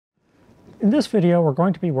In this video, we're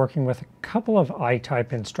going to be working with a couple of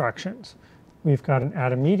I-type instructions. We've got an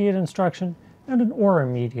add immediate instruction and an or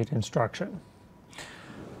immediate instruction.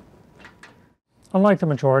 Unlike the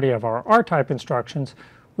majority of our R-type instructions,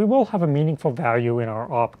 we will have a meaningful value in our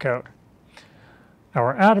opcode.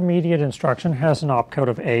 Our add immediate instruction has an opcode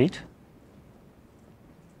of 8,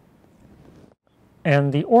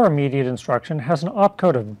 and the or immediate instruction has an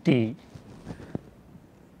opcode of D.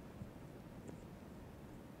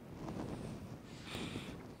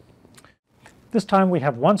 This time we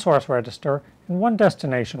have one source register and one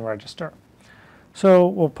destination register. So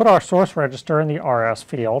we'll put our source register in the RS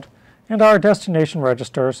field and our destination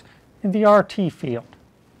registers in the RT field.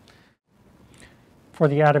 For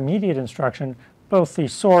the add immediate instruction, both the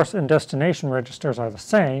source and destination registers are the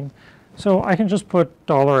same, so I can just put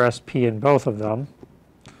 $SP in both of them.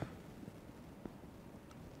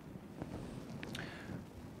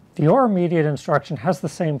 The or immediate instruction has the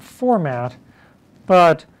same format,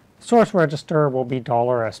 but source register will be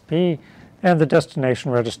 $SP and the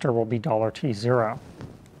destination register will be $T0.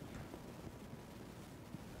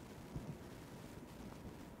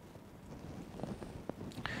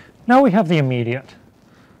 Now we have the immediate.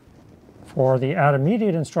 For the add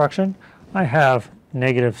immediate instruction, I have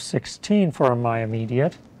 -16 for my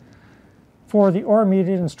immediate. For the or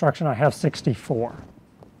immediate instruction, I have 64.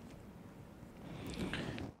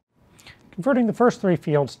 Converting the first three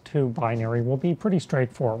fields to binary will be pretty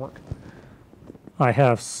straightforward. I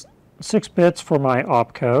have 6 bits for my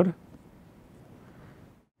opcode.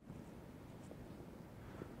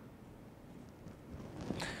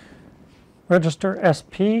 Register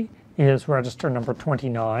SP is register number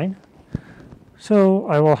 29. So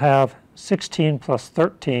I will have 16 plus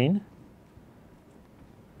 13.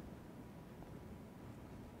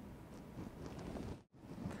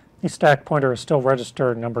 The stack pointer is still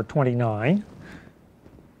register number 29.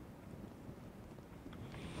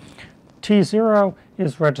 T0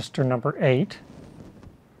 is register number 8.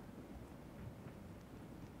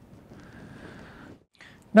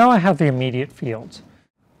 Now I have the immediate fields.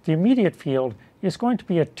 The immediate field is going to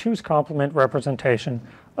be a 2's complement representation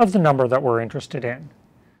of the number that we're interested in.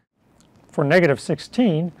 For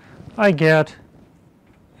 -16, I get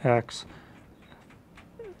x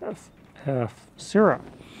f0.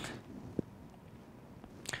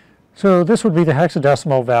 So this would be the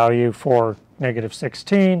hexadecimal value for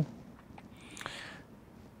 -16.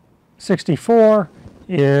 64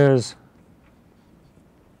 is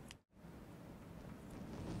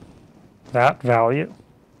that value.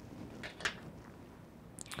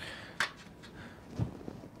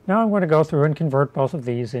 Now I'm going to go through and convert both of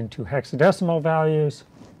these into hexadecimal values.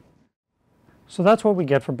 So that's what we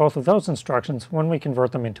get for both of those instructions when we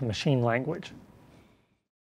convert them into machine language.